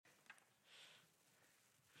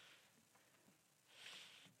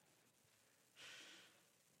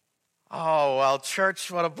Oh, well,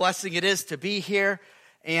 church, what a blessing it is to be here.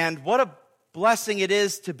 And what a blessing it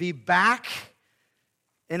is to be back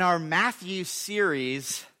in our Matthew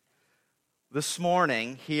series this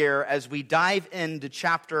morning here as we dive into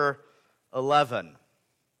chapter 11.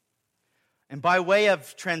 And by way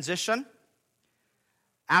of transition,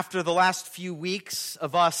 after the last few weeks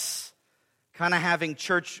of us kind of having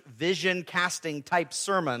church vision casting type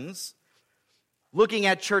sermons, looking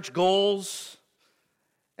at church goals,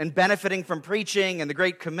 and benefiting from preaching and the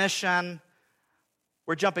Great Commission,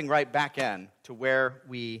 we're jumping right back in to where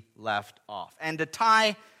we left off. And to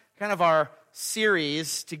tie kind of our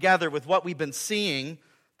series together with what we've been seeing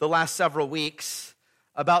the last several weeks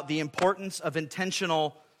about the importance of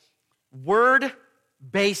intentional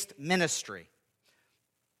word-based ministry,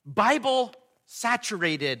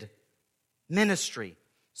 Bible-saturated ministry,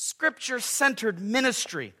 Scripture-centered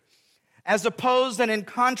ministry, as opposed and in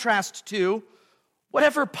contrast to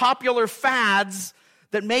whatever popular fads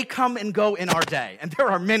that may come and go in our day. And there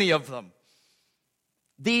are many of them.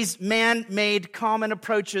 These man-made common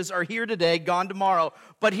approaches are here today, gone tomorrow.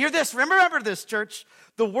 But hear this, remember this, church.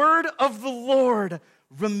 The word of the Lord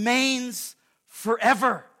remains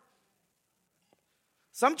forever.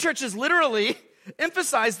 Some churches literally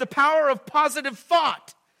emphasize the power of positive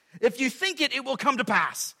thought. If you think it, it will come to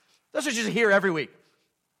pass. Those are just here every week.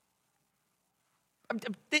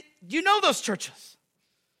 You know those churches.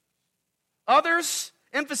 Others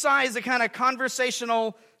emphasize a kind of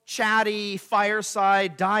conversational, chatty,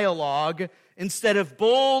 fireside dialogue instead of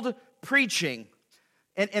bold preaching.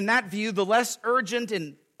 And in that view, the less urgent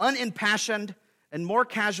and unimpassioned and more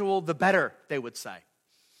casual, the better, they would say.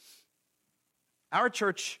 Our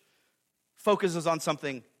church focuses on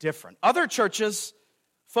something different. Other churches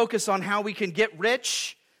focus on how we can get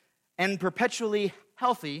rich and perpetually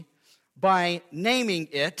healthy by naming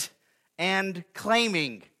it and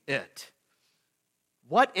claiming it.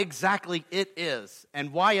 What exactly it is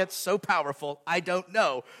and why it's so powerful, I don't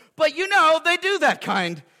know. But you know, they do that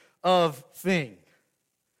kind of thing.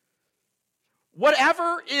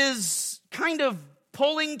 Whatever is kind of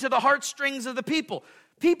pulling to the heartstrings of the people.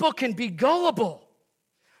 People can be gullible.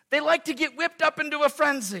 They like to get whipped up into a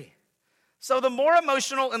frenzy. So the more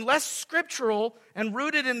emotional and less scriptural and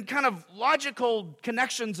rooted in kind of logical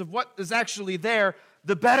connections of what is actually there,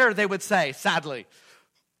 the better, they would say, sadly.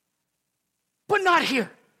 But not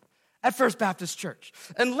here at First Baptist Church.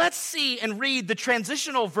 And let's see and read the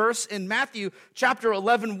transitional verse in Matthew chapter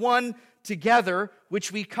 11:1 together,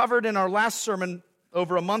 which we covered in our last sermon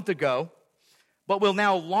over a month ago. But will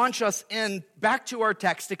now launch us in back to our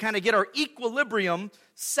text to kind of get our equilibrium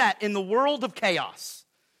set in the world of chaos.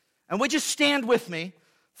 And would you stand with me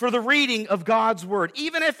for the reading of God's word,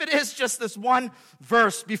 even if it is just this one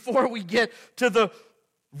verse before we get to the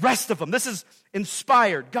rest of them. This is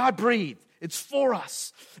inspired, God-breathed. It's for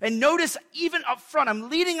us. And notice, even up front, I'm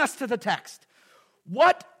leading us to the text.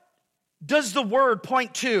 What does the word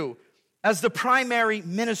point to as the primary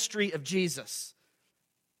ministry of Jesus,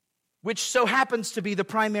 which so happens to be the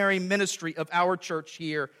primary ministry of our church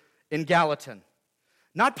here in Gallatin?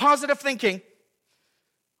 Not positive thinking,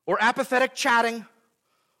 or apathetic chatting,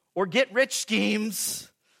 or get-rich schemes,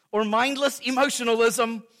 or mindless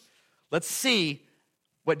emotionalism. Let's see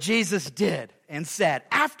what Jesus did and said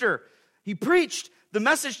after he preached the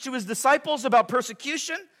message to his disciples about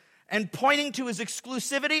persecution and pointing to his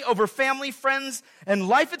exclusivity over family, friends, and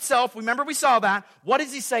life itself. Remember, we saw that. What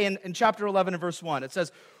does he say in chapter 11 and verse 1? It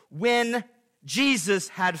says, when Jesus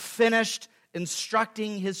had finished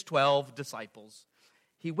instructing his 12 disciples,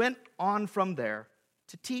 he went on from there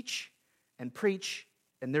to teach and preach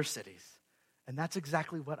in their cities. And that's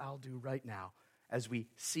exactly what I'll do right now as we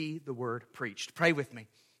see the word preached. Pray with me.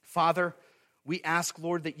 Father, we ask,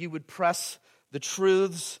 Lord, that you would press the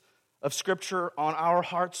truths of Scripture on our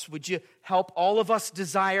hearts. Would you help all of us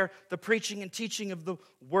desire the preaching and teaching of the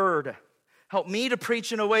Word? Help me to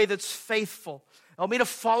preach in a way that's faithful. Help me to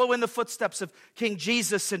follow in the footsteps of King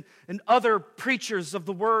Jesus and other preachers of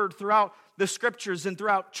the Word throughout the Scriptures and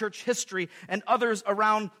throughout church history, and others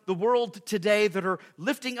around the world today that are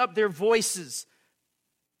lifting up their voices,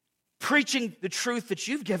 preaching the truth that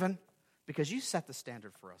you've given, because you set the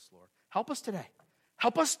standard for us, Lord. Help us today.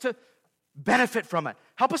 Help us to benefit from it.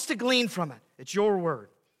 Help us to glean from it. It's your word.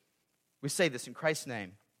 We say this in Christ's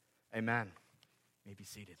name. Amen. You may be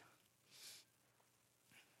seated.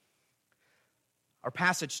 Our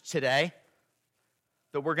passage today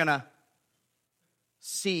that we're going to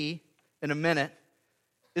see in a minute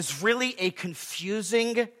is really a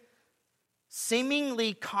confusing,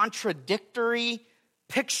 seemingly contradictory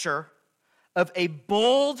picture of a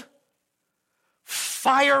bold,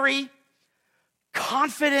 fiery,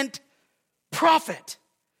 confident prophet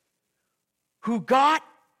who got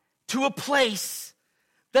to a place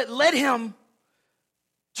that led him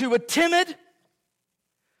to a timid,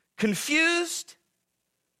 confused,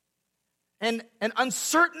 and an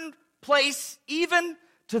uncertain place, even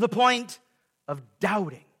to the point of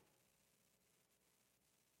doubting.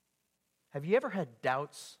 Have you ever had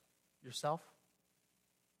doubts yourself?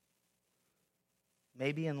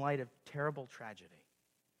 Maybe in light of terrible tragedy.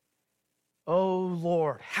 Oh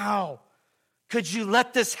Lord, how could you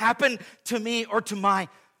let this happen to me or to my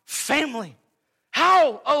family?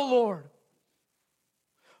 How, oh Lord?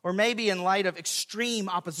 Or maybe in light of extreme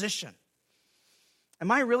opposition. Am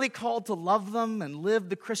I really called to love them and live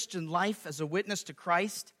the Christian life as a witness to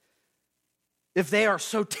Christ if they are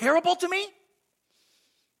so terrible to me?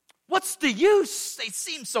 What's the use? They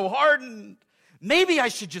seem so hardened. Maybe I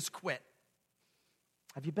should just quit.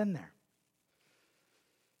 Have you been there?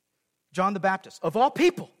 John the Baptist, of all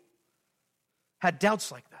people, had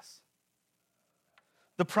doubts like this.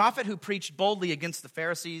 The prophet who preached boldly against the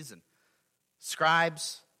Pharisees and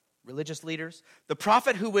scribes, religious leaders. The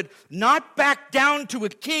prophet who would not back down to a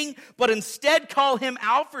king, but instead call him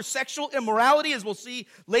out for sexual immorality, as we'll see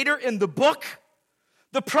later in the book.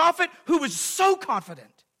 The prophet who was so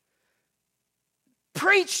confident,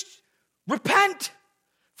 preached, repent,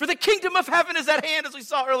 for the kingdom of heaven is at hand, as we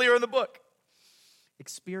saw earlier in the book.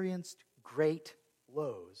 Experienced great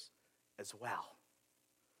lows as well.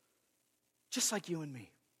 Just like you and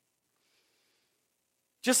me.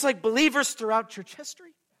 Just like believers throughout church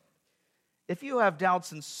history. If you have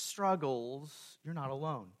doubts and struggles, you're not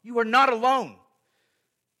alone. You are not alone.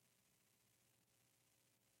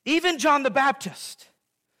 Even John the Baptist,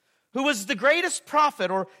 who was the greatest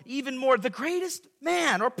prophet, or even more, the greatest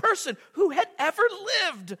man or person who had ever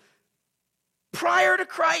lived prior to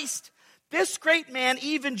Christ. This great man,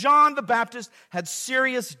 even John the Baptist, had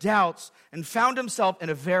serious doubts and found himself in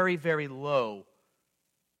a very, very low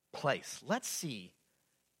place. Let's see,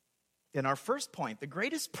 in our first point, the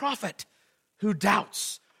greatest prophet who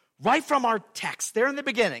doubts, right from our text, there in the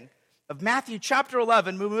beginning of Matthew chapter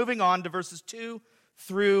 11, moving on to verses 2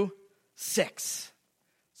 through 6.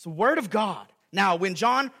 It's the word of God. Now, when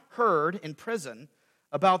John heard in prison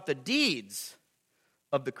about the deeds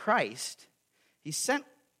of the Christ, he sent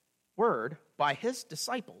word by his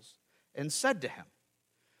disciples and said to him,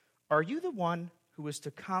 "Are you the one who is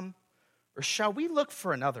to come, or shall we look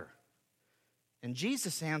for another?" And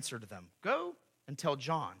Jesus answered them, "Go and tell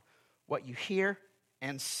John what you hear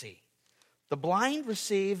and see. The blind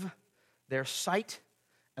receive their sight,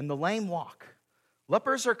 and the lame walk.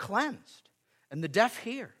 Lepers are cleansed, and the deaf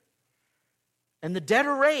hear. And the dead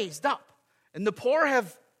are raised up, and the poor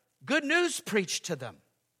have good news preached to them.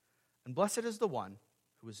 And blessed is the one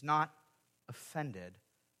who is not offended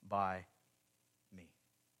by me."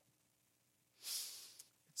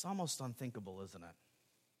 It's almost unthinkable, isn't it?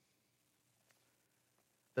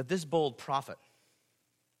 That this bold prophet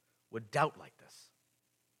would doubt like this.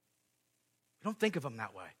 We don't think of him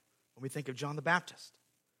that way when we think of John the Baptist.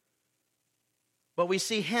 But we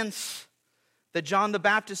see hints that John the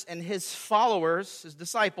Baptist and his followers, his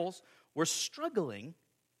disciples, were struggling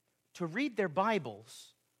to read their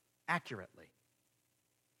Bibles accurately.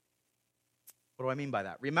 What do I mean by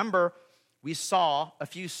that? Remember, we saw a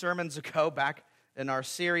few sermons ago back in our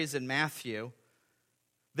series in Matthew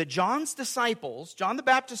that John the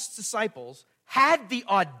Baptist's disciples, had the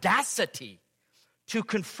audacity to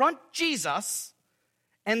confront Jesus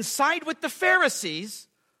and side with the Pharisees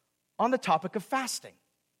on the topic of fasting.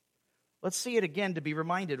 Let's see it again to be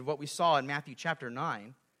reminded of what we saw in Matthew chapter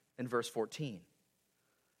 9 and verse 14.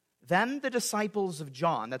 Then the disciples of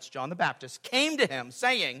John, that's John the Baptist, came to him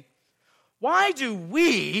saying, "Why do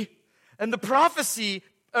we and the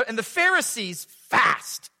Pharisees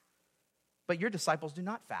fast, but your disciples do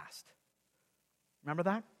not fast?" Remember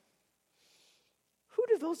that? Who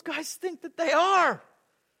do those guys think that they are?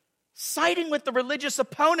 Siding with the religious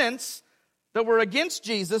opponents that were against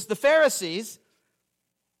Jesus, the Pharisees,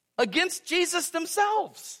 against Jesus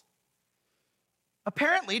themselves.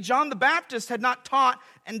 Apparently, John the Baptist had not taught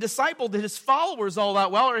and discipled his followers all that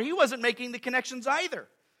well, or he wasn't making the connections either.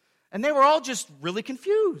 And they were all just really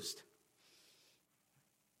confused.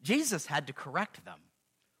 Jesus had to correct them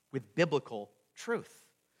with biblical truth.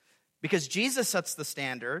 Because Jesus sets the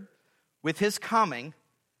standard with his coming,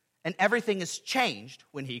 and everything is changed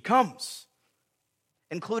when he comes,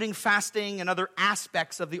 including fasting and other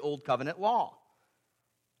aspects of the Old Covenant law.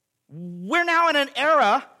 We're now in an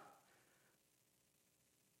era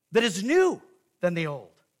that is new than the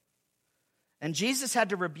old. And Jesus had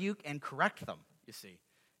to rebuke and correct them, you see.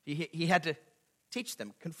 He had to teach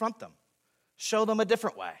them, confront them, show them a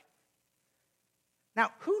different way.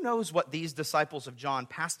 Now, who knows what these disciples of John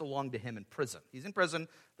passed along to him in prison? He's in prison.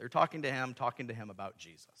 They're talking to him about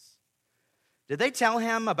Jesus. Did they tell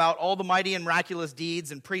him about all the mighty and miraculous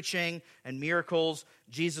deeds and preaching and miracles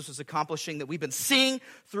Jesus was accomplishing that we've been seeing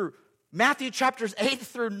through Matthew chapters 8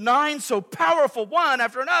 through 9, so powerful, one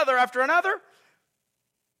after another?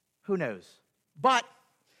 Who knows? But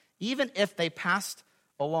even if they passed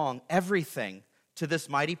along everything to this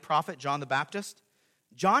mighty prophet, John the Baptist,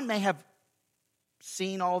 John may have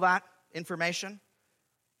seen all that information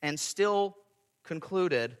and still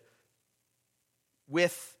concluded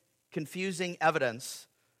with confusing evidence,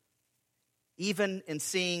 even in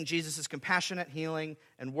seeing Jesus' compassionate healing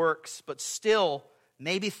and works, but still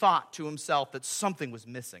maybe thought to himself that something was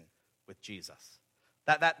missing with Jesus.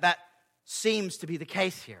 That seems to be the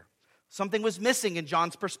case here. Something was missing in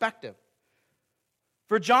John's perspective.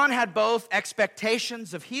 For John had both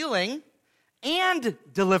expectations of healing and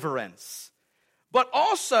deliverance, but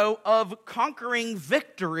also of conquering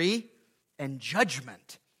victory and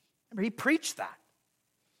judgment. Remember, he preached that.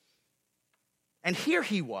 And here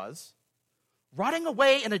he was, rotting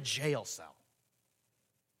away in a jail cell.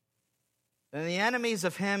 And the enemies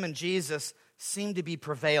of him and Jesus seemed to be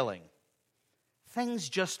prevailing. Things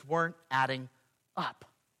just weren't adding up.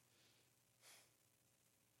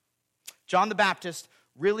 John the Baptist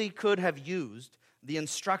really could have used the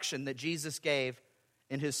instruction that Jesus gave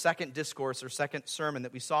in his second discourse or second sermon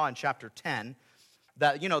that we saw in chapter 10,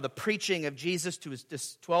 that, the preaching of Jesus to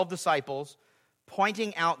his 12 disciples,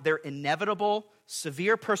 pointing out their inevitable,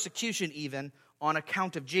 severe persecution even on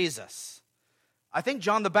account of Jesus. I think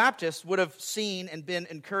John the Baptist would have seen and been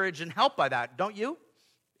encouraged and helped by that, don't you?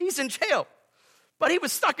 He's in jail, but he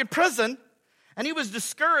was stuck in prison, and he was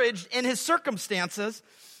discouraged in his circumstances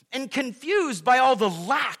and confused by all the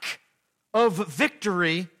lack of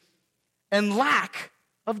victory and lack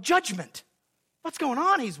of judgment. What's going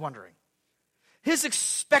on, he's wondering. His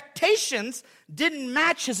expectations didn't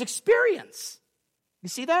match his experience. You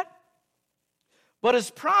see that? But his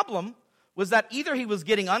problem was that either he was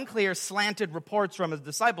getting unclear, slanted reports from his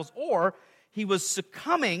disciples, or he was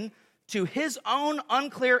succumbing to his own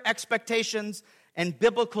unclear expectations and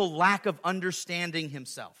biblical lack of understanding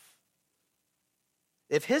himself.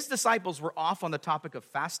 If his disciples were off on the topic of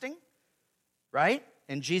fasting, right,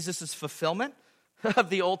 and Jesus' fulfillment of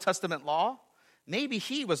the Old Testament law, maybe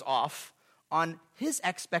he was off on his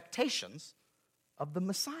expectations of the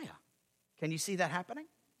Messiah. Can you see that happening?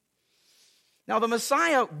 Now, the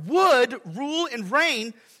Messiah would rule and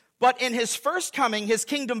reign, but in his first coming, his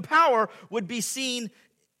kingdom power would be seen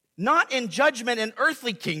not in judgment in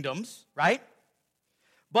earthly kingdoms, right?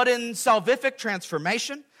 But in salvific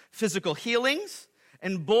transformation, physical healings,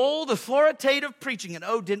 and bold, authoritative preaching. And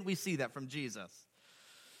oh, didn't we see that from Jesus?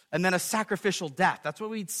 And then a sacrificial death. That's what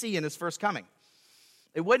we'd see in his first coming.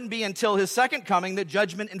 It wouldn't be until his second coming that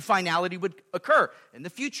judgment and finality would occur in the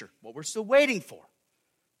future, what we're still waiting for.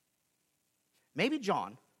 Maybe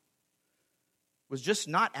John was just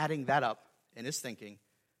not adding that up in his thinking,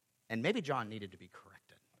 and maybe John needed to be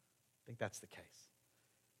corrected. I think that's the case.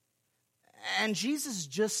 And Jesus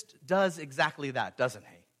just does exactly that, doesn't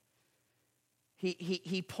he?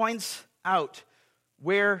 He points out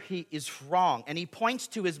where he is wrong, and he points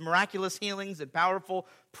to his miraculous healings and powerful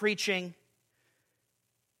preaching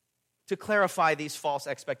to clarify these false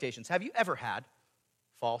expectations. Have you ever had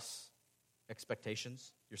false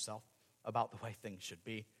expectations yourself about the way things should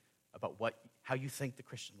be, about how you think the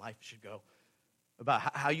Christian life should go, about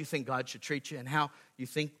how you think God should treat you, and how you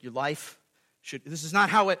think your life should? This is not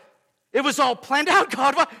how it was all planned out,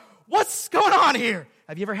 God. What's going on here?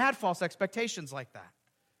 Have you ever had false expectations like that?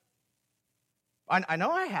 I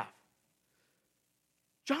know I have.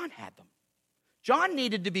 John had them. John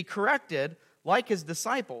needed to be corrected like his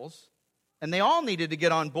disciples, and they all needed to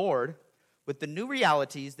get on board with the new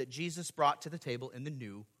realities that Jesus brought to the table in the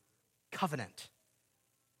new covenant.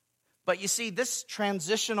 But you see, this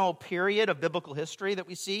transitional period of biblical history that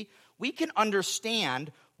we see, we can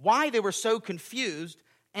understand why they were so confused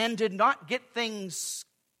and did not get things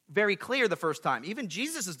very clear the first time. Even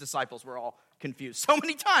Jesus' disciples were all confused so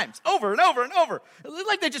many times, over and over and over. It looked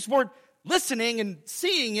like they just weren't listening and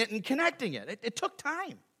seeing it and connecting it. It took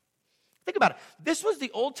time. Think about it. This was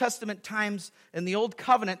the Old Testament times, and the Old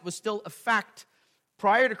Covenant was still a fact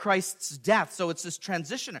prior to Christ's death. So it's this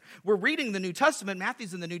transition. We're reading the New Testament,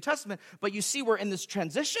 Matthew's in the New Testament, but you see we're in this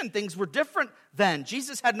transition. Things were different then.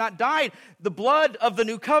 Jesus had not died. The blood of the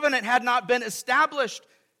New Covenant had not been established.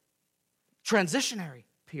 Transitionary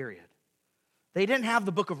period. They didn't have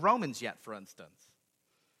the book of Romans yet, for instance,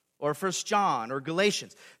 or 1 John or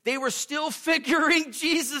Galatians. They were still figuring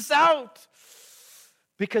Jesus out.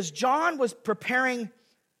 because John was preparing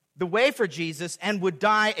the way for Jesus and would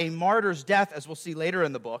die a martyr's death, as we'll see later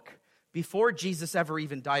in the book, before Jesus ever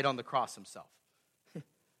even died on the cross himself.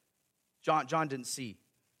 John didn't see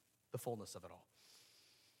the fullness of it all.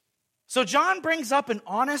 So John brings up an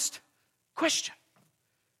honest question.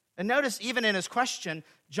 And notice, even in his question,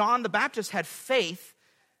 John the Baptist had faith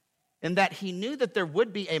in that he knew that there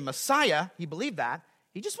would be a Messiah. He believed that.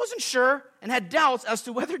 He just wasn't sure and had doubts as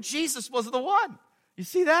to whether Jesus was the one. You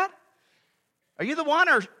see that? Are you the one,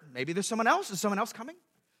 or maybe there's someone else? Is someone else coming?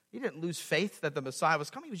 He didn't lose faith that the Messiah was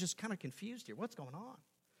coming. He was just kind of confused here. What's going on?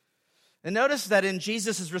 And notice that in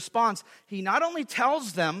Jesus' response, he not only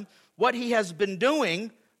tells them what he has been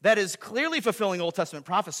doing that is clearly fulfilling Old Testament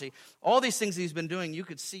prophecy. All these things he's been doing, you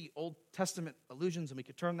could see Old Testament allusions, and we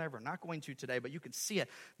could turn there. We're not going to today, but you could see it.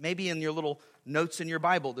 Maybe in your little notes in your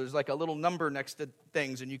Bible, there's like a little number next to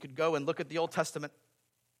things, and you could go and look at the Old Testament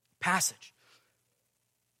passage.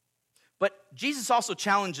 But Jesus also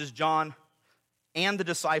challenges John and the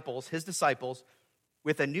disciples, his disciples,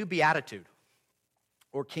 with a new beatitude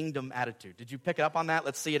or kingdom attitude. Did you pick up on that?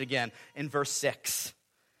 Let's see it again in verse 6.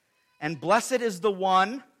 And blessed is the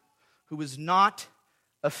one who is not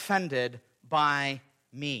offended by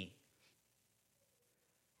me.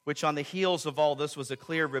 Which on the heels of all this was a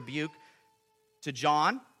clear rebuke to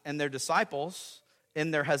John and their disciples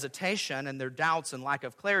in their hesitation and their doubts and lack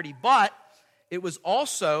of clarity. But it was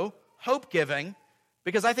also hope-giving,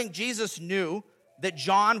 because I think Jesus knew that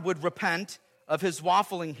John would repent of his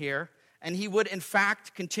waffling here, and he would in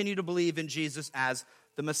fact continue to believe in Jesus as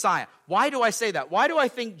the Messiah. Why do I say that? Why do I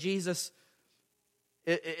think Jesus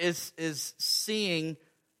is seeing,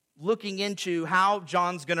 looking into how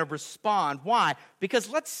John's going to respond? Why? Because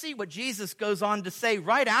let's see what Jesus goes on to say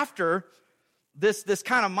right after this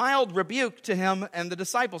kind of mild rebuke to him and the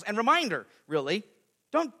disciples. And reminder, really,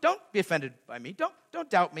 don't be offended by me. Don't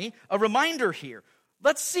doubt me. A reminder here.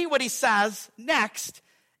 Let's see what he says next.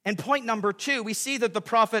 And point number 2, we see that the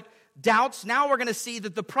prophet doubts. Now we're going to see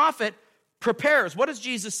that the prophet prepares. What does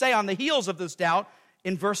Jesus say on the heels of this doubt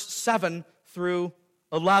in verse 7 through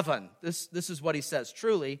 11? This is what he says.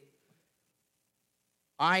 Truly,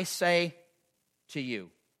 I say to you,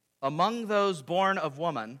 among those born of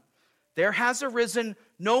woman, there has arisen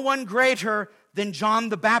no one greater than John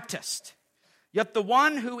the Baptist. Yet the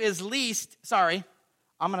one who is least, I'm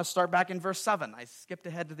going to start back in verse 7. I skipped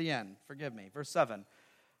ahead to the end. Forgive me. Verse 7.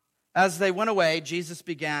 As they went away, Jesus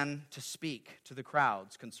began to speak to the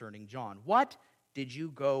crowds concerning John. What did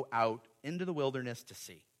you go out into the wilderness to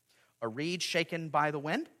see? A reed shaken by the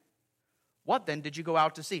wind? What then did you go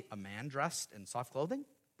out to see? A man dressed in soft clothing?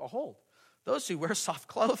 Behold, those who wear soft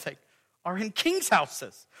clothing are in kings'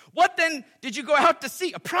 houses. What then did you go out to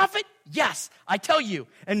see? A prophet? Yes, I tell you,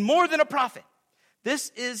 and more than a prophet.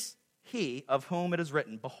 This is he of whom it is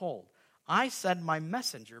written, behold, I send my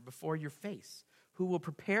messenger before your face, who will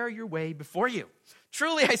prepare your way before you.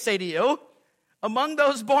 Truly I say to you, among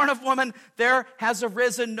those born of woman, there has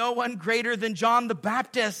arisen no one greater than John the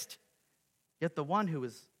Baptist. Yet the one who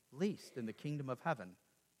is least in the kingdom of heaven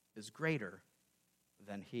is greater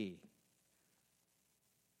than he.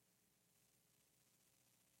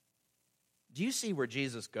 Do you see where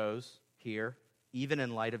Jesus goes here, even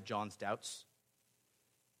in light of John's doubts?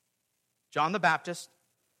 John the Baptist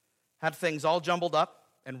had things all jumbled up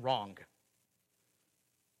and wrong.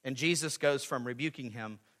 And Jesus goes from rebuking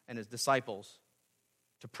him and his disciples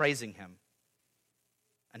to praising him.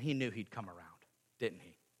 And he knew he'd come around, didn't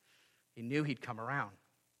he? He knew he'd come around.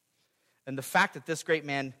 And the fact that this great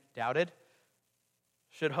man doubted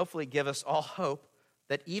should hopefully give us all hope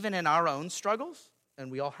that even in our own struggles,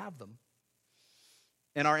 and we all have them,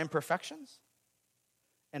 in our imperfections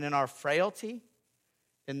and in our frailty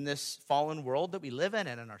in this fallen world that we live in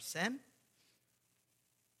and in our sin,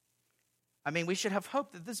 we should have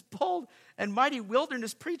hope that this bold and mighty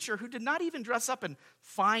wilderness preacher who did not even dress up in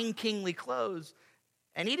fine kingly clothes,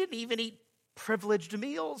 and he didn't even eat privileged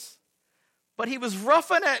meals, but he was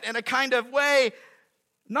roughing it in a kind of way,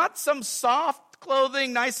 not some soft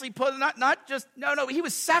clothing, nicely put, no, he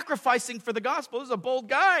was sacrificing for the gospel. He was a bold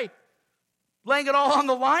guy, laying it all on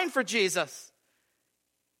the line for Jesus.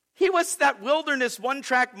 He was that wilderness,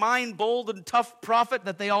 one-track mind, bold and tough prophet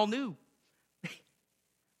that they all knew.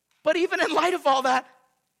 But even in light of all that,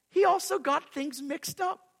 he also got things mixed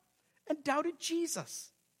up and doubted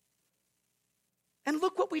Jesus. And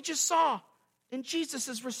look what we just saw in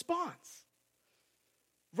Jesus' response.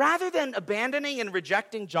 Rather than abandoning and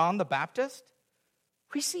rejecting John the Baptist,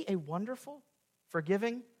 we see a wonderful,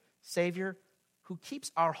 forgiving Savior who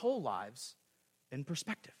keeps our whole lives in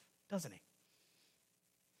perspective, doesn't he?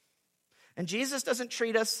 And Jesus doesn't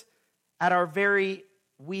treat us at our very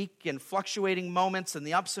weak and fluctuating moments and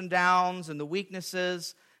the ups and downs and the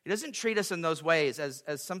weaknesses. He doesn't treat us in those ways as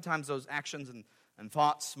sometimes those actions and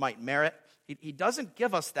thoughts might merit. He doesn't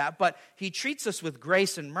give us that, but he treats us with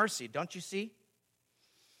grace and mercy, don't you see?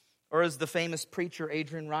 Or as the famous preacher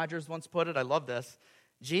Adrian Rogers once put it, I love this,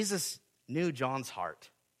 Jesus knew John's heart,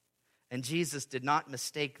 and Jesus did not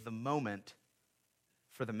mistake the moment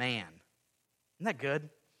for the man. Isn't that good?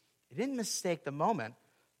 He didn't mistake the moment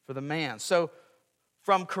for the man. So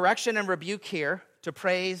from correction and rebuke here to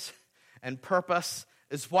praise and purpose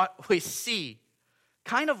is what we see.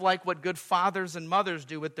 Kind of like what good fathers and mothers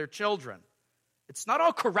do with their children. It's not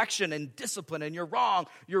all correction and discipline and you're wrong,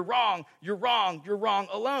 you're wrong, you're wrong, you're wrong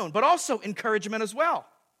alone, but also encouragement as well.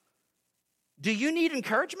 Do you need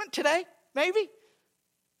encouragement today? Maybe.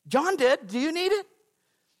 John did. Do you need it?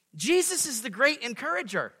 Jesus is the great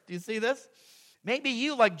encourager. Do you see this? Maybe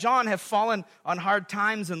you, like John, have fallen on hard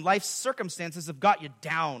times and life's circumstances have got you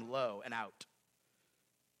down low and out.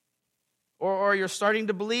 Or you're starting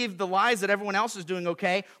to believe the lies that everyone else is doing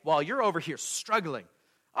okay while you're over here struggling.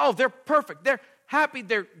 Oh, they're perfect. They're happy.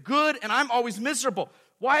 They're good. And I'm always miserable.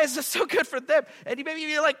 Why is this so good for them? And maybe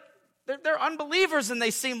you're like, they're unbelievers and they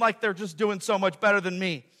seem like they're just doing so much better than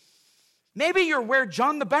me. Maybe you're where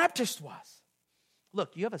John the Baptist was.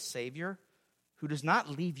 Look, you have a Savior who does not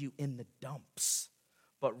leave you in the dumps,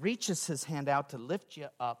 but reaches his hand out to lift you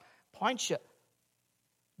up, points you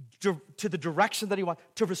to the direction that he wants,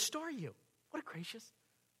 to restore you. What a gracious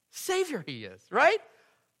Savior he is, right?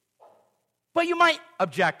 But you might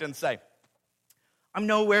object and say, I'm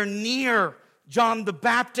nowhere near John the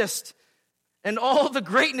Baptist and all the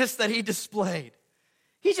greatness that he displayed.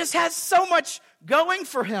 He just has so much going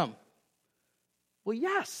for him. Well,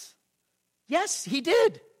 yes. Yes, he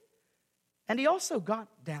did. And he also got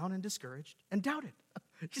down and discouraged and doubted.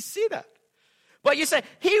 You see that? But you say,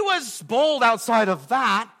 he was bold outside of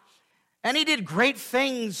that, and he did great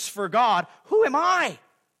things for God. Who am I?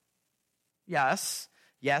 Yes,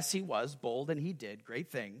 he was bold, and he did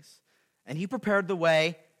great things. And he prepared the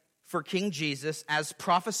way for King Jesus as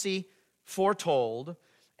prophecy foretold.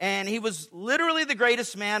 And he was literally the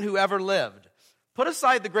greatest man who ever lived. Put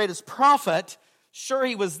aside the greatest prophet, sure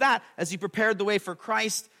he was that, as he prepared the way for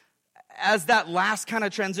Christ as that last kind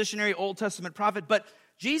of transitionary Old Testament prophet. But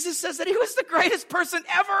Jesus says that he was the greatest person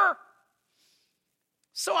ever.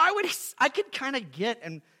 So I could kind of get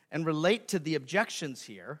and relate to the objections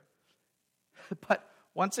here. But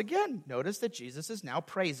once again, notice that Jesus is now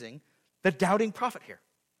praising the doubting prophet here.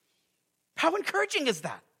 How encouraging is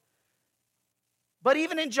that? But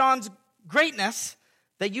even in John's greatness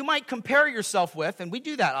that you might compare yourself with, and we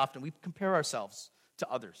do that often, we compare ourselves to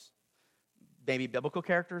others. Maybe biblical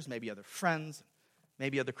characters, maybe other friends,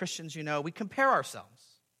 maybe other Christians you know. We compare ourselves.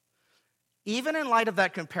 Even in light of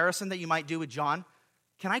that comparison that you might do with John,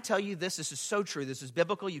 can I tell you this? This is so true. This is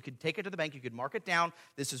biblical. You could take it to the bank. You could mark it down.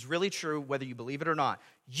 This is really true, whether you believe it or not.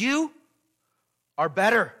 You are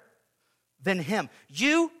better than him.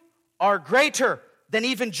 You are greater than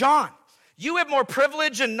even John. You have more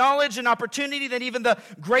privilege and knowledge and opportunity than even the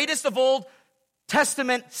greatest of Old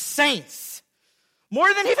Testament saints.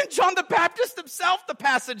 More than even John the Baptist himself, the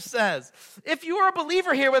passage says. If you are a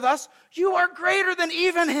believer here with us, you are greater than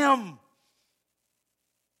even him.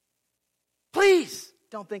 Please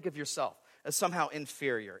don't think of yourself as somehow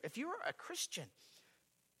inferior. If you are a Christian,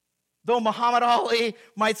 though Muhammad Ali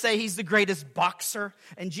might say he's the greatest boxer,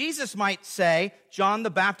 and Jesus might say John the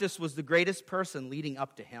Baptist was the greatest person leading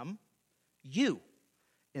up to him, you,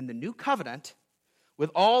 in the new covenant,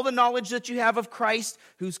 with all the knowledge that you have of Christ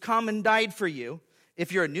who's come and died for you,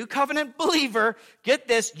 if you're a new covenant believer, get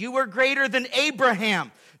this, you are greater than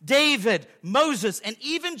Abraham, David, Moses, and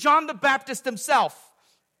even John the Baptist himself.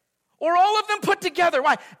 Or all of them put together.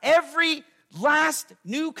 Why? Every last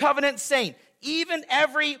new covenant saint, even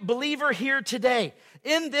every believer here today,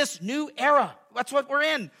 in this new era, that's what we're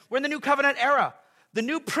in. We're in the new covenant era. The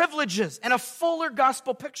new privileges and a fuller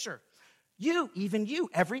gospel picture. You, even you,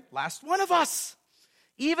 every last one of us.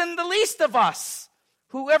 Even the least of us,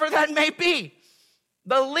 whoever that may be.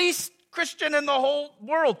 The least Christian in the whole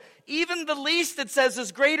world. Even the least, it says,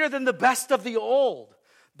 is greater than the best of the old.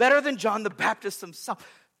 Better than John the Baptist himself.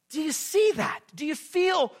 Do you see that? Do you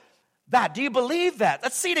feel that? Do you believe that?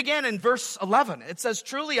 Let's see it again in verse 11. It says,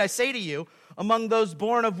 truly I say to you, among those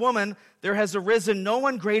born of woman, there has arisen no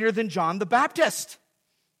one greater than John the Baptist.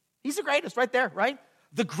 He's the greatest right there, right?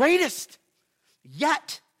 The greatest.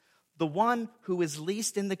 Yet, the one who is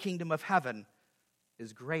least in the kingdom of heaven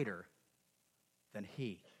is greater than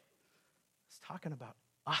he. It's talking about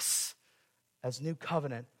us as new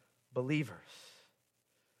covenant believers.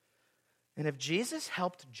 And if Jesus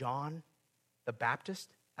helped John the Baptist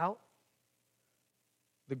out?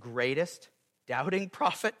 The greatest doubting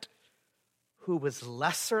prophet who was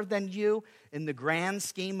lesser than you in the grand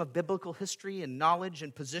scheme of biblical history and knowledge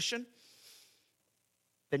and position?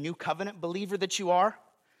 The new covenant believer that you are?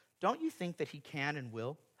 Don't you think that he can and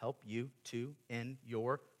will help you too in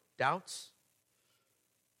your doubts,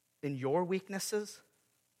 in your weaknesses,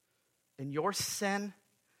 in your sin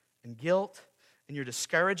and guilt, in your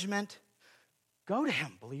discouragement? Go to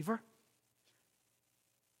him, believer.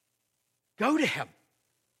 Go to him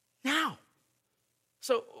now.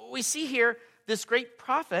 So we see here this great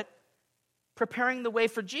prophet preparing the way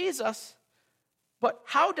for Jesus, but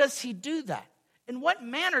how does he do that? In what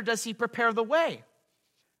manner does he prepare the way?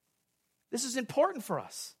 This is important for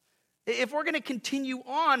us. If we're going to continue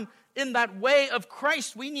on in that way of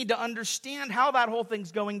Christ, we need to understand how that whole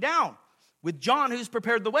thing's going down with John, who's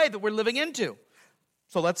prepared the way that we're living into.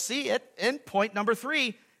 So let's see it in point number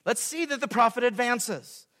 3. Let's see that the prophet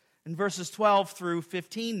advances in verses 12 through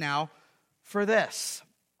 15 now for this.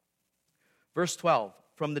 Verse 12,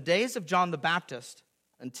 from the days of John the Baptist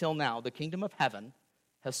until now, the kingdom of heaven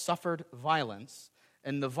has suffered violence,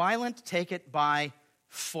 and the violent take it by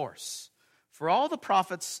force. For all the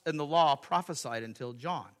prophets and the law prophesied until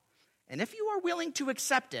John. And if you are willing to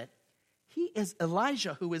accept it, he is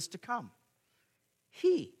Elijah who is to come.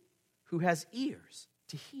 He who has ears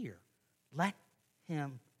to hear, let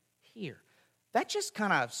him hear. That just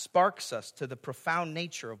kind of sparks us to the profound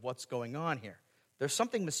nature of what's going on here. There's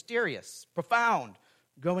something mysterious, profound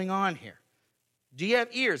going on here. Do you have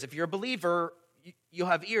ears? If you're a believer, you'll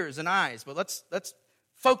have ears and eyes. But let's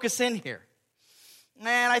focus in here.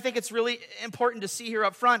 And I think it's really important to see here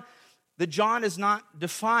up front that John is not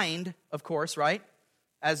defined, of course, right?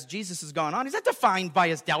 As Jesus has gone on, he's not defined by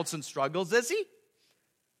his doubts and struggles, is he?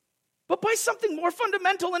 But by something more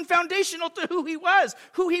fundamental and foundational to who he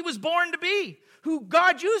was born to be, who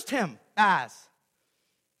God used him as.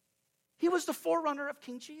 He was the forerunner of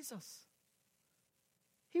King Jesus.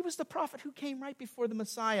 He was the prophet who came right before the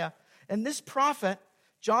Messiah. And this prophet,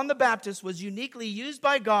 John the Baptist, was uniquely used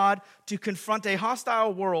by God to confront a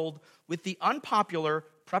hostile world with the unpopular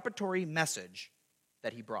preparatory message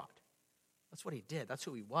that he brought. That's what he did. That's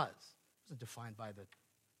who he was. He wasn't defined by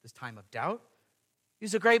this time of doubt. He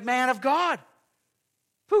was a great man of God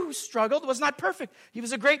who struggled, was not perfect. He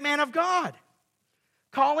was a great man of God,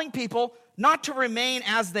 calling people not to remain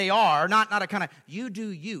as they are, not a kind of you do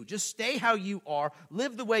you. Just stay how you are,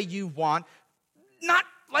 live the way you want. Not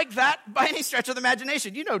like that by any stretch of the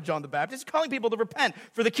imagination. You know John the Baptist calling people to repent,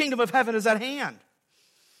 for the kingdom of heaven is at hand.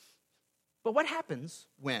 But what happens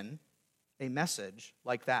when a message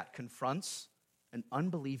like that confronts an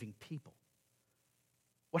unbelieving people?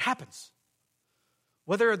 What happens?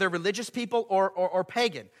 Whether they're religious people or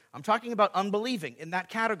pagan. I'm talking about unbelieving in that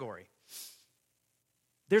category.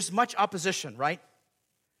 There's much opposition, right?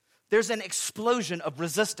 There's an explosion of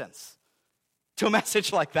resistance to a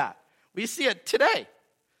message like that. We see it today.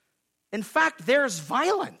 In fact, there's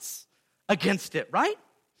violence against it, right?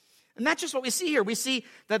 And that's just what we see here. We see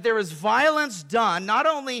that there is violence done not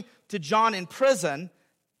only to John in prison,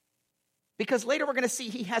 because later we're going to see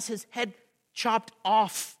he has his head chopped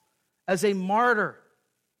off as a martyr.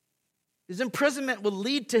 His imprisonment will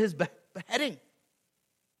lead to his beheading.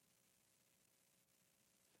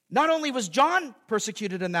 Not only was John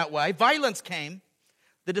persecuted in that way, violence came,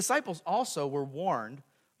 the disciples also were warned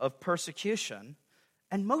of persecution,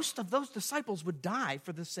 and most of those disciples would die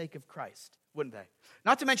for the sake of Christ, wouldn't they?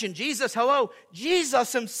 Not to mention Jesus,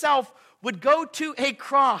 Jesus himself would go to a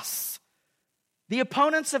cross. The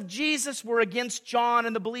opponents of Jesus were against John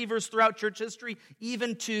and the believers throughout church history,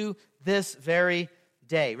 even to this very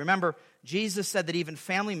day. Remember, Jesus said that even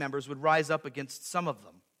family members would rise up against some of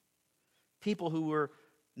them. People who were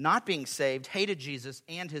not being saved hated Jesus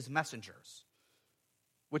and his messengers,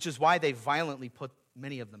 which is why they violently put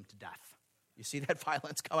many of them to death. You see that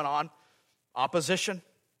violence going on? Opposition.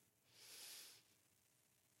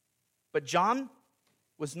 But John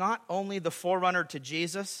was not only the forerunner to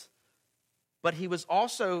Jesus, but he was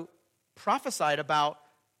also prophesied about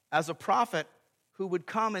as a prophet who would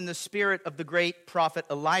come in the spirit of the great prophet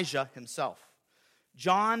Elijah himself.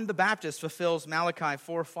 John the Baptist fulfills Malachi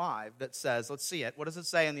 4:5 that says, let's see it. What does it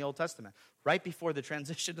say in the Old Testament? Right before the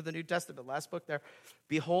transition to the New Testament, last book there.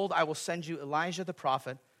 Behold, I will send you Elijah the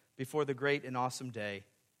prophet before the great and awesome day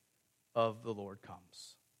of the Lord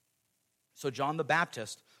comes. So John the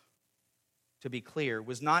Baptist, to be clear,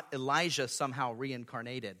 was not Elijah somehow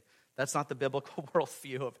reincarnated. That's not the biblical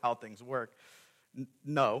worldview of how things work.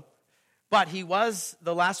 No. But he was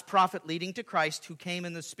the last prophet leading to Christ who came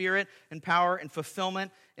in the spirit and power and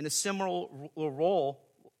fulfillment in a similar role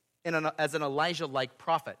as an Elijah-like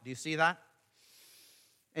prophet. Do you see that?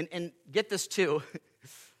 And get this too.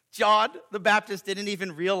 John the Baptist didn't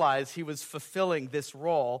even realize he was fulfilling this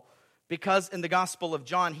role because in the Gospel of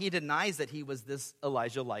John, he denies that he was this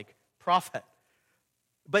Elijah-like prophet.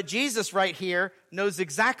 But Jesus right here knows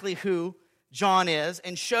exactly who John is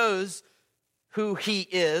and shows who he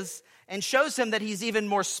is and shows him that he's even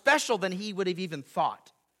more special than he would have even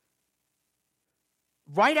thought.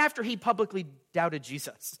 Right after he publicly doubted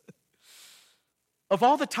Jesus. Of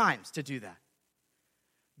all the times to do that.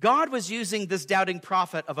 God was using this doubting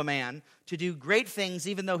prophet of a man to do great things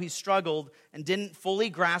even though he struggled and didn't fully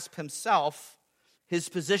grasp himself his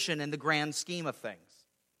position in the grand scheme of things.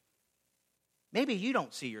 Maybe you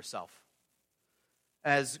don't see yourself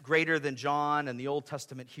as greater than John and the Old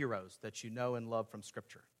Testament heroes that you know and love from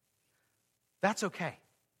Scripture. That's okay.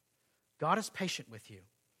 God is patient with you.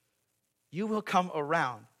 You will come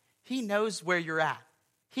around. He knows where you're at.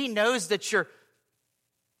 He knows that you're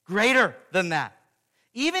greater than that.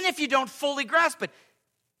 Even if you don't fully grasp it.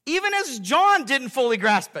 Even as John didn't fully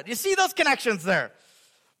grasp it. You see those connections there?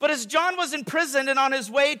 But as John was in prison and on his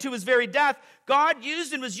way to his very death, God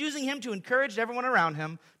used and was using him to encourage everyone around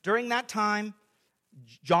him during that time,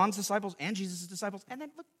 John's disciples and Jesus' disciples, and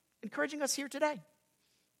then look, encouraging us here today.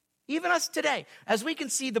 Even us today, as we can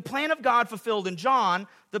see the plan of God fulfilled in John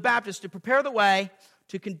the Baptist to prepare the way,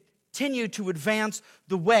 to continue to advance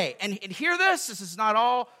the way. And hear this is not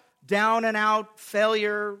all down and out,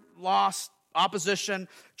 failure, loss, opposition.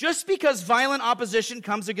 Just because violent opposition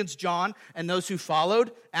comes against John and those who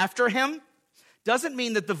followed after him, doesn't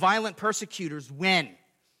mean that the violent persecutors win.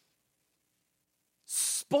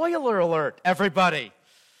 Spoiler alert, everybody.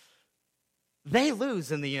 They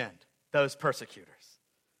lose in the end, those persecutors.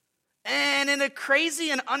 And in a crazy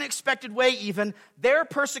and unexpected way even, their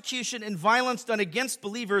persecution and violence done against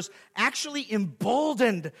believers actually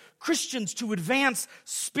emboldened Christians to advance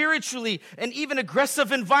spiritually and even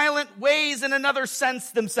aggressive and violent ways in another sense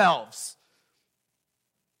themselves.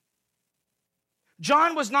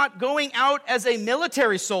 John was not going out as a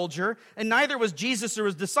military soldier, and neither was Jesus or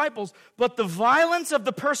his disciples, but the violence of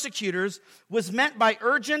the persecutors was met by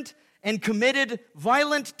urgent and committed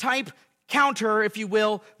violent type counter, if you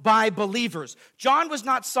will, by believers. John was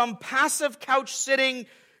not some passive couch-sitting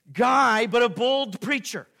guy, but a bold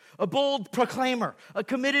preacher, a bold proclaimer, a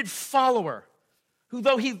committed follower, who,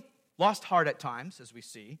 though he lost heart at times, as we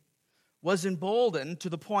see, was emboldened to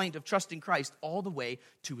the point of trusting Christ all the way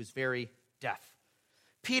to his very death.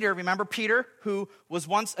 Peter, remember Peter, who was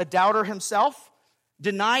once a doubter himself,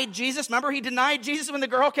 denied Jesus. Remember, he denied Jesus when the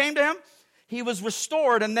girl came to him? He was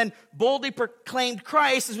restored and then boldly proclaimed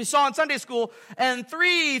Christ, as we saw in Sunday school, and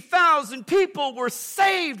 3,000 people were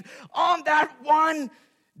saved on that one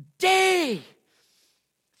day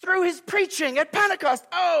through his preaching at Pentecost.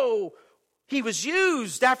 Oh, he was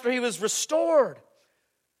used after he was restored.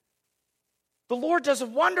 The Lord does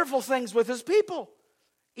wonderful things with his people,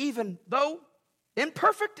 even though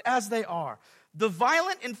imperfect as they are. The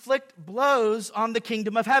violent inflict blows on the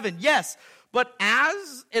kingdom of heaven. Yes, but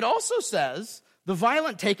as it also says, the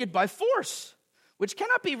violent take it by force, which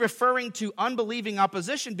cannot be referring to unbelieving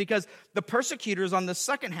opposition because the persecutors on the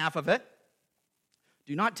second half of it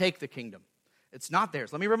do not take the kingdom. It's not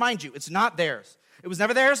theirs. Let me remind you, it's not theirs. It was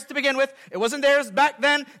never theirs to begin with. It wasn't theirs back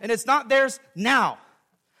then, and it's not theirs now.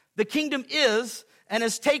 The kingdom is and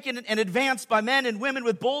is taken and advanced by men and women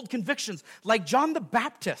with bold convictions, like John the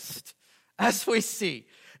Baptist, as we see,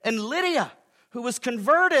 and Lydia, who was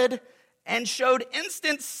converted and showed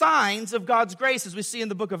instant signs of God's grace, as we see in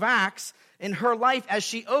the book of Acts, in her life as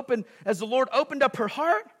the Lord opened up her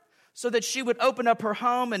heart so that she would open up her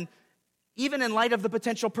home, and even in light of the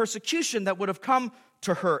potential persecution that would have come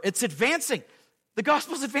to her. It's advancing. The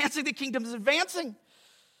gospel's advancing. The kingdom's advancing.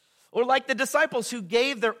 Or like the disciples who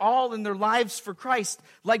gave their all in their lives for Christ,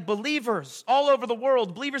 like believers all over the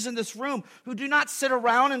world, believers in this room who do not sit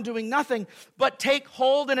around and doing nothing, but take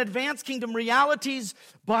hold and advance kingdom realities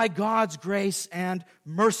by God's grace and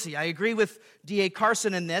mercy. I agree with D.A.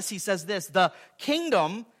 Carson in this. He says this: the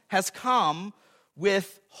kingdom has come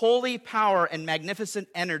with holy power and magnificent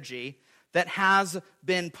energy that has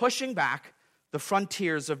been pushing back the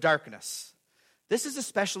frontiers of darkness. This is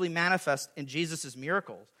especially manifest in Jesus'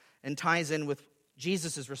 miracles, and ties in with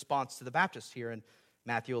Jesus' response to the Baptist here in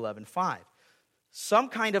Matthew 11:5. Some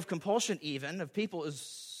kind of compulsion even of people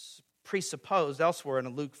is presupposed elsewhere in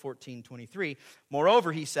Luke 14:23.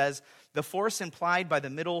 Moreover, he says, the force implied by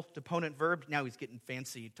the middle deponent verb, now he's getting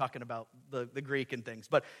fancy talking about the Greek and things,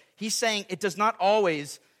 but he's saying it does not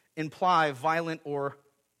always imply violent or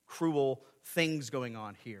cruel things going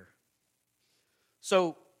on here.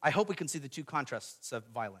 So I hope we can see the two contrasts of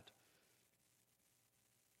violent.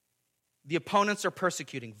 the opponents are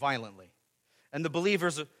persecuting violently. And the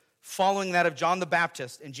believers are following that of John the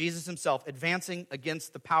Baptist and Jesus himself, advancing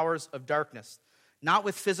against the powers of darkness. Not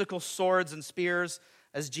with physical swords and spears,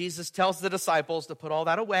 as Jesus tells the disciples to put all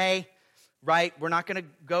that away, right? We're not going to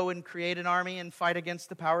go and create an army and fight against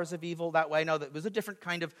the powers of evil that way. No, that was a different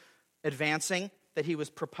kind of advancing that he was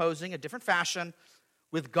proposing, a different fashion,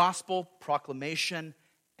 with gospel proclamation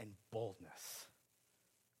and boldness.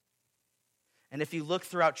 And if you look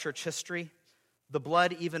throughout church history, the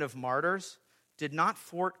blood even of martyrs did not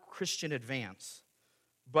thwart Christian advance,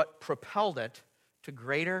 but propelled it to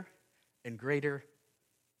greater and greater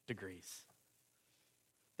degrees.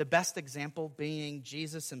 The best example being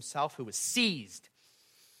Jesus himself, who was seized,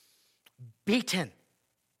 beaten,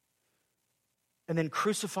 and then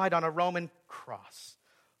crucified on a Roman cross.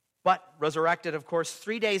 But resurrected, of course,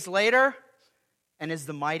 3 days later, and is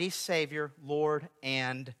the mighty Savior, Lord,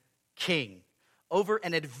 and King. Over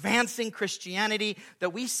an advancing Christianity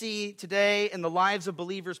that we see today in the lives of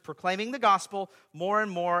believers proclaiming the gospel more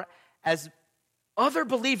and more as other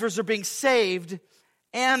believers are being saved,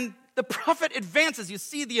 and the prophet advances. You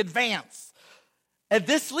see the advance. And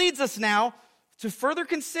this leads us now to further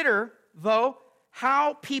consider, though,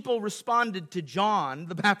 how people responded to John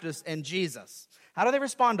the Baptist and Jesus. How do they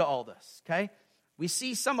respond to all this, okay? We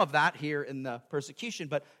see some of that here in the persecution,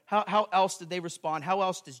 but how else did they respond? How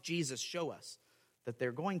else does Jesus show us that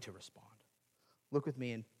they're going to respond? Look with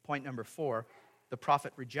me in point number 4, the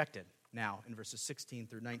prophet rejected. Now, in verses 16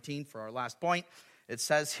 through 19, for our last point, it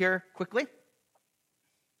says here quickly,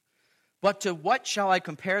 "But to what shall I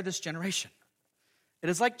compare this generation? It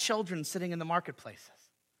is like children sitting in the marketplaces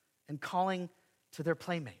and calling to their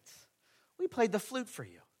playmates. We played the flute for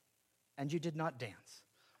you, and you did not dance.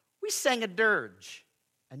 We sang a dirge,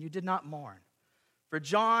 and you did not mourn. For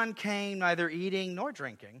John came neither eating nor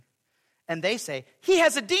drinking, and they say, he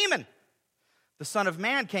has a demon. The Son of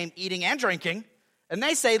Man came eating and drinking, and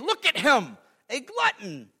they say, look at him, a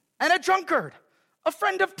glutton and a drunkard, a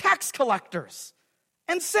friend of tax collectors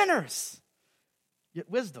and sinners. Yet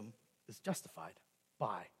wisdom is justified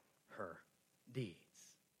by her deeds."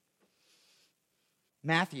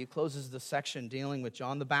 Matthew closes the section dealing with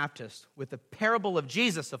John the Baptist with the parable of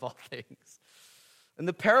Jesus of all things. And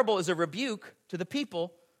the parable is a rebuke to the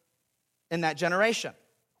people in that generation.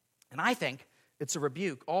 And I think it's a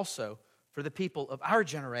rebuke also for the people of our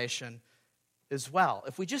generation as well.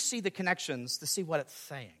 If we just see the connections to see what it's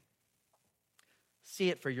saying. See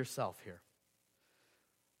it for yourself here.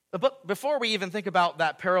 But before we even think about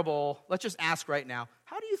that parable, let's just ask right now,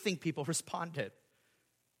 how do you think people responded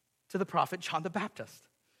to the prophet John the Baptist?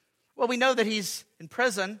 Well, we know that he's in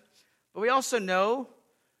prison, but we also know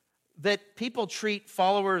that people treat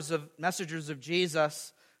followers of messengers of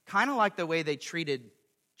Jesus kind of like the way they treated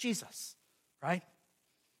Jesus, right?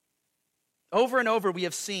 Over and over we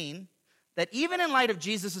have seen that even in light of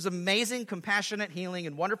Jesus' amazing, compassionate healing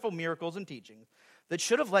and wonderful miracles and teachings that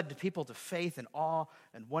should have led to people to faith and awe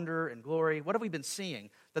and wonder and glory, what have we been seeing?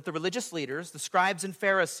 That the religious leaders, the scribes and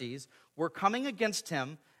Pharisees, were coming against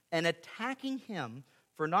him and attacking him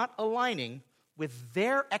for not aligning with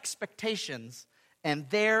their expectations and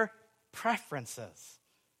their preferences.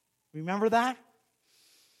 Remember that?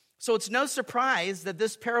 So it's no surprise that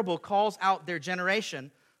this parable calls out their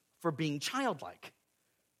generation for being childlike.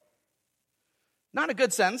 Not a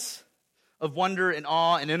good sense of wonder and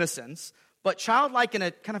awe and innocence, but childlike in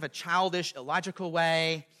a kind of a childish, illogical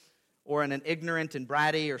way, or in an ignorant and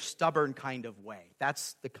bratty or stubborn kind of way.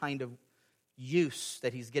 That's the kind of use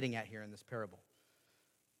that he's getting at here in this parable.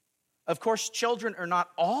 Of course, children are not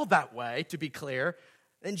all that way, to be clear.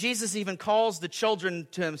 And Jesus even calls the children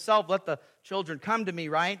to himself, let the children come to me,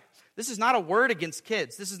 right? This is not a word against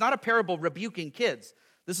kids. This is not a parable rebuking kids.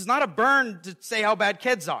 This is not a burn to say how bad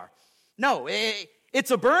kids are. No,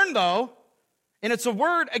 it's a burn, though, and it's a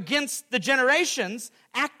word against the generations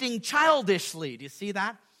acting childishly. Do you see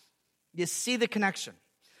that? You see the connection.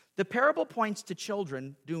 The parable points to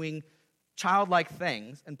children doing childlike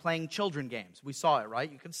things and playing children games. We saw it,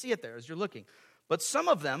 right? You can see it there as you're looking. But some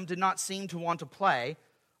of them did not seem to want to play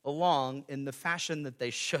along in the fashion that they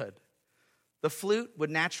should. The flute would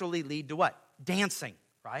naturally lead to what? Dancing,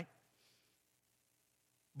 right?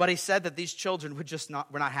 But he said that these children would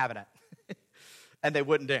we're not having it. And they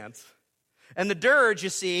wouldn't dance. And the dirge, you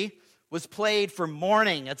see, was played for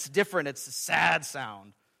mourning. It's different. It's a sad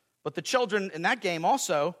sound. But the children in that game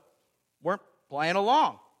also weren't playing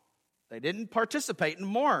along. They didn't participate and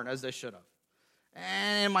mourn as they should have.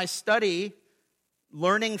 And in my study,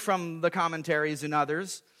 learning from the commentaries and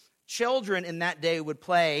others, children in that day would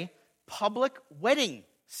play public wedding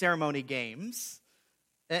ceremony games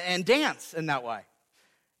and dance in that way.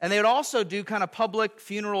 And they would also do kind of public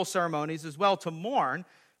funeral ceremonies as well to mourn,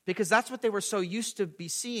 because that's what they were so used to be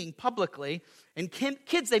seeing publicly. And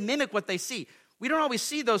kids, they mimic what they see. We don't always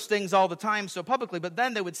see those things all the time so publicly, but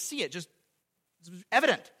then they would see it, just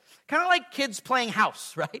evident. Kind of like kids playing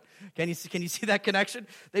house, right? Can you see that connection?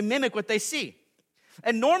 They mimic what they see.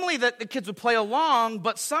 And normally the kids would play along,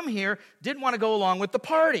 but some here didn't want to go along with the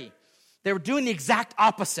party. They were doing the exact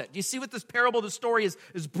opposite. Do you see what this parable, the story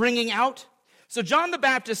is bringing out? So John the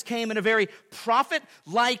Baptist came in a very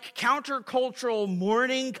prophet-like, countercultural,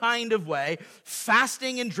 mourning kind of way,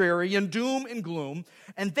 fasting and dreary and doom and gloom,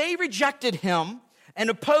 and they rejected him and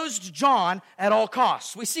opposed John at all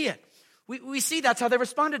costs. We see it. We see that's how they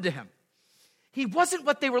responded to him. He wasn't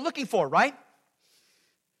what they were looking for, right?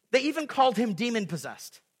 They even called him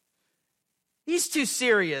demon-possessed. He's too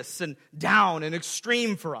serious and down and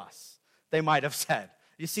extreme for us, they might have said.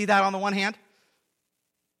 You see that on the one hand?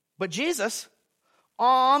 But Jesus,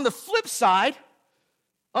 on the flip side,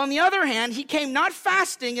 on the other hand, he came not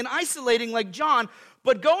fasting and isolating like John,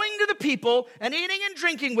 but going to the people and eating and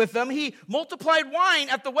drinking with them. He multiplied wine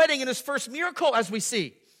at the wedding in his first miracle, as we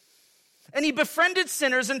see. And he befriended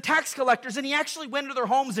sinners and tax collectors, and he actually went to their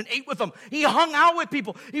homes and ate with them. He hung out with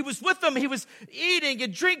people. He was with them. He was eating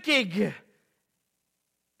and drinking.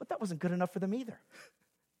 But that wasn't good enough for them either.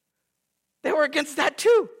 They were against that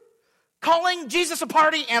too, calling Jesus a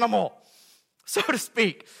party animal, so to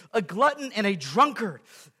speak. A glutton and a drunkard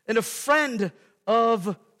and a friend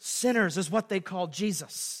of sinners is what they called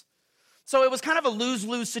Jesus. So it was kind of a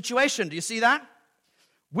lose-lose situation. Do you see that?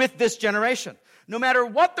 With this generation. No matter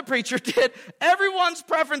what the preacher did, everyone's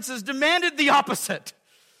preferences demanded the opposite.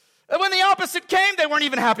 And when the opposite came, they weren't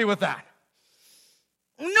even happy with that.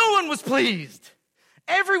 No one was pleased.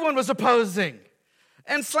 Everyone was opposing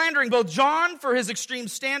and slandering both John for his extreme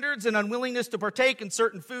standards and unwillingness to partake in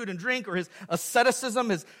certain food and drink, or his asceticism,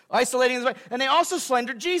 his isolating his way. And they also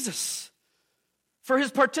slandered Jesus for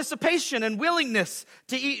his participation and willingness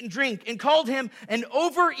to eat and drink, and called him an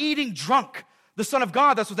overeating drunk, the Son of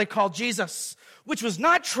God. That's what they called Jesus, which was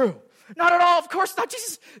not true. Not at all. Of course not.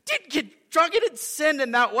 Jesus didn't get drunk. He didn't sin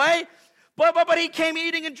in that way. But he came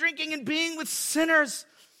eating and drinking and being with sinners.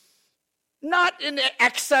 Not in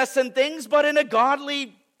excess and things, but in a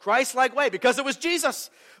godly, Christ-like way, because it was Jesus.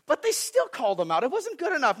 But they still called him out. It wasn't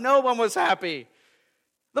good enough. No one was happy.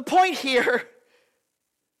 The point here,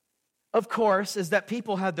 of course, is that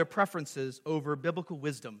people had their preferences over biblical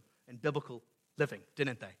wisdom and biblical living,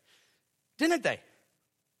 didn't they? Didn't they?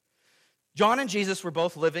 John and Jesus were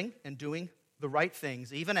both living and doing the right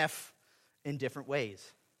things, even if in different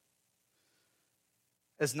ways.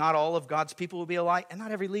 As not all of God's people will be alike, and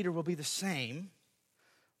not every leader will be the same.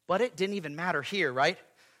 But it didn't even matter here, right?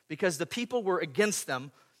 Because the people were against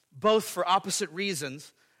them, both for opposite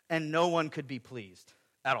reasons, and no one could be pleased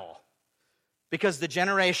at all. Because the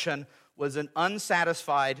generation was an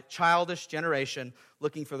unsatisfied, childish generation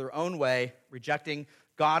looking for their own way, rejecting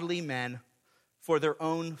godly men for their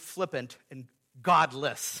own flippant and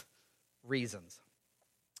godless reasons.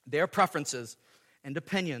 Their preferences and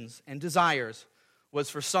opinions and desires was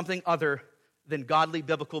for something other than godly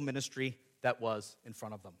biblical ministry that was in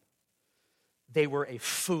front of them. They were a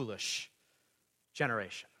foolish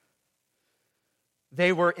generation.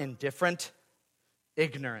 They were indifferent,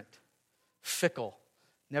 ignorant, fickle,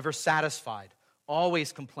 never satisfied,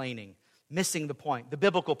 always complaining, missing the point, the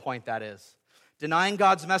biblical point, that is. Denying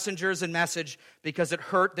God's messengers and message because it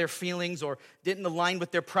hurt their feelings or didn't align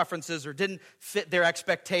with their preferences or didn't fit their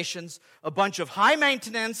expectations. A bunch of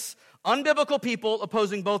high-maintenance, unbiblical people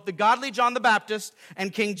opposing both the godly John the Baptist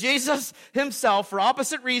and King Jesus himself for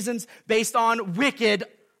opposite reasons based on wicked,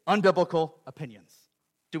 unbiblical opinions.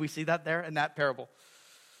 Do we see that there in that parable?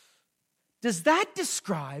 Does that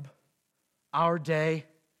describe our day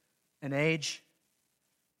and age?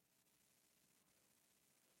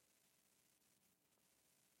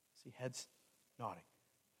 See heads nodding.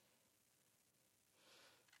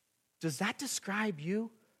 Does that describe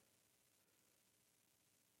you?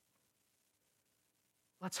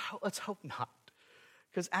 Let's hope not.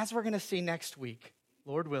 Because as we're going to see next week,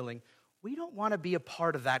 Lord willing, we don't want to be a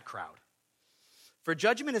part of that crowd. For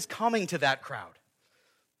judgment is coming to that crowd.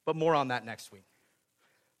 But more on that next week.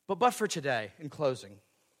 But for today, in closing,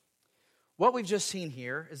 what we've just seen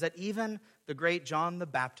here is that even the great John the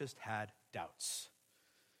Baptist had doubts.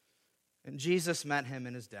 And Jesus met him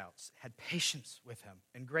in his doubts, had patience with him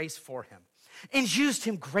and grace for him, and used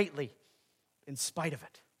him greatly in spite of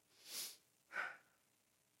it.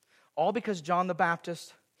 All because John the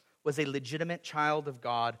Baptist was a legitimate child of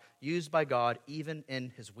God, used by God even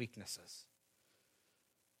in his weaknesses.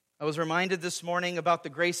 I was reminded this morning about the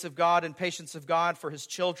grace of God and patience of God for his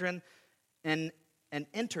children in an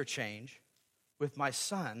interchange with my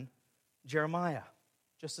son, Jeremiah,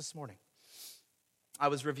 just this morning. I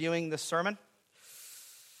was reviewing this sermon,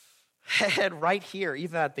 and right here,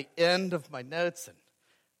 even at the end of my notes and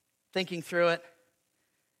thinking through it,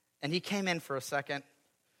 and he came in for a second.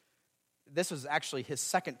 This was actually his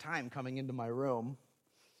second time coming into my room,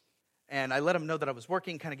 and I let him know that I was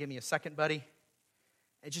working, kind of give me a second, buddy.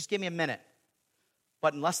 And just give me a minute.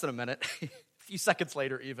 But in less than a minute, a few seconds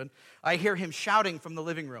later even, I hear him shouting from the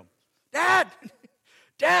living room, "Dad!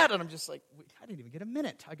 Dad!" And I'm just like, I didn't even get a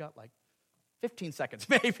minute. I got like 15 seconds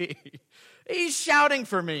maybe. He's shouting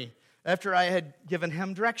for me after I had given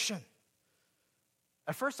him direction.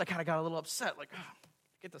 At first, I kind of got a little upset, like, oh,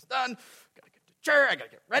 get this done. Gotta get to church. I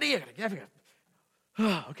gotta get ready.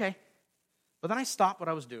 Okay. But then I stopped what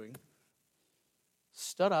I was doing,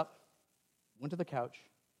 stood up, went to the couch,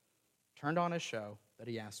 turned on his show that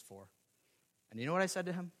he asked for. And you know what I said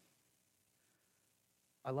to him?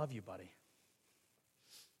 I love you, buddy.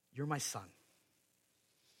 You're my son.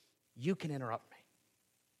 You can interrupt me.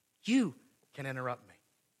 You can interrupt me.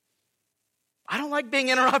 I don't like being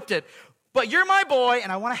interrupted, but you're my boy,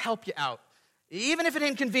 and I want to help you out, even if it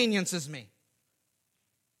inconveniences me.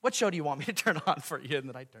 What show do you want me to turn on for you? And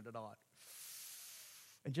then I turned it on.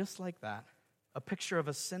 And just like that, a picture of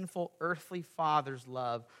a sinful earthly father's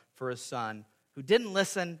love for his son who didn't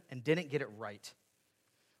listen and didn't get it right.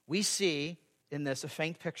 We see in this a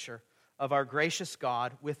faint picture of our gracious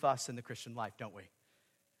God with us in the Christian life, don't we?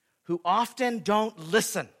 Who often don't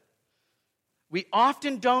listen. We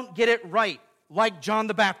often don't get it right, like John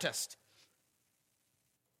the Baptist.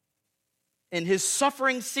 In his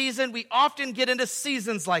suffering season, we often get into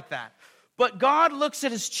seasons like that. But God looks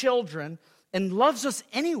at his children and loves us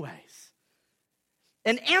anyways,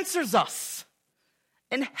 and answers us,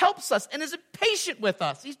 and helps us, and is patient with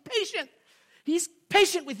us. He's patient. He's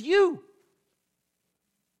patient with you.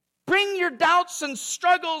 Bring your doubts and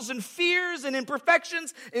struggles and fears and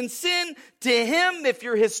imperfections and sin to him if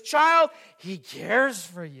you're his child. He cares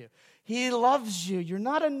for you. He loves you. You're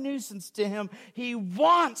not a nuisance to him. He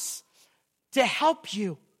wants to help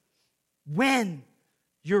you when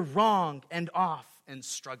you're wrong and off and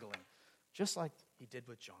struggling, just like he did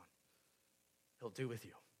with John. He'll do with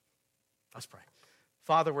you. Let's pray.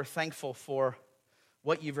 Father, we're thankful for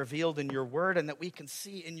what you've revealed in your word, and that we can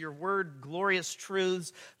see in your word glorious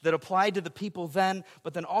truths that applied to the people then,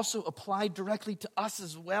 but then also applied directly to us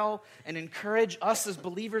as well, and encourage us as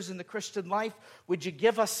believers in the Christian life. Would you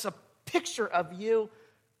give us a picture of you?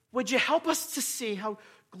 Would you help us to see how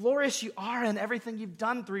glorious you are in everything you've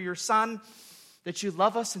done through your Son, that you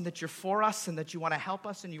love us and that you're for us and that you want to help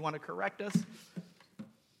us and you want to correct us?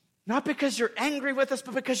 Not because you're angry with us,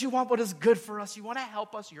 but because you want what is good for us. You want to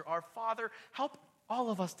help us. You're our Father. Help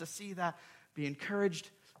all of us to see that, be encouraged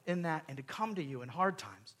in that, and to come to you in hard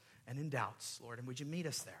times and in doubts, Lord. And would you meet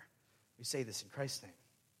us there? We say this in Christ's name.